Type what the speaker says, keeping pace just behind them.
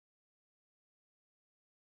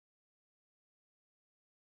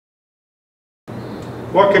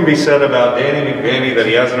what can be said about Danny McVaney that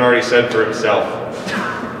he hasn't already said for himself?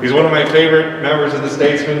 He's one of my favorite members of the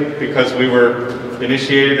Statesmen because we were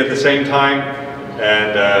initiated at the same time,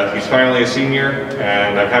 and he's finally a senior,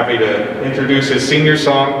 and I'm happy to introduce his senior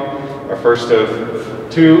song, our first of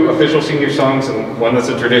 2 official senior songs and one that's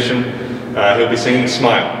a tradition. He'll be singing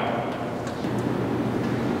Smile.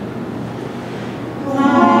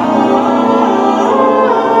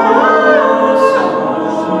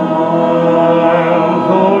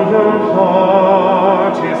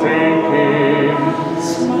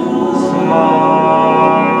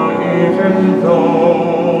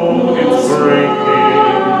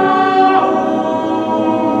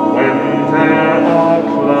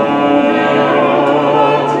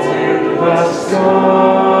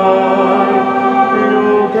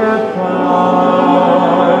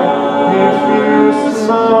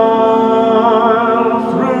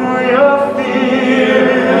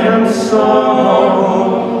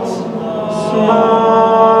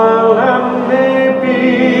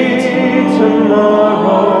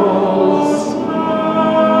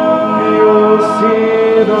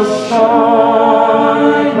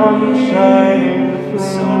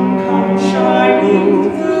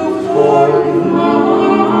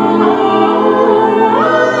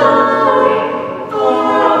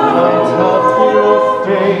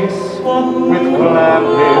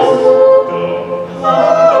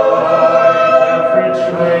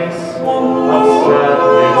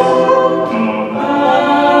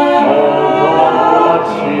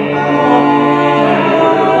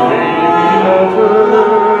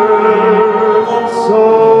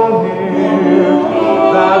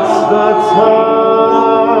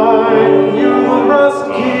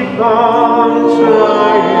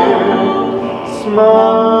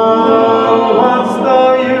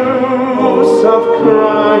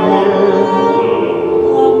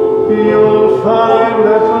 You'll find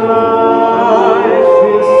that life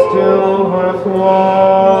is still worthwhile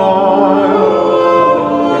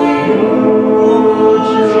if you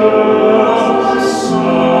just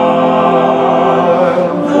smile.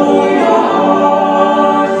 Though your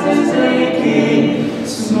heart is aching,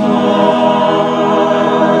 smile,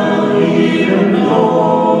 even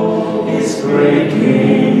though it's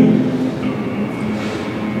breaking.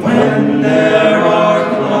 When there are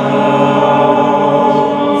clouds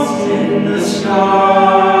in the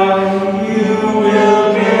sky, you will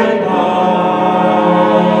get by.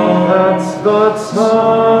 That's the time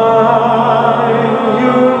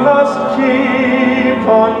you must keep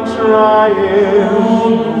on trying.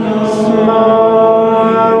 Smile.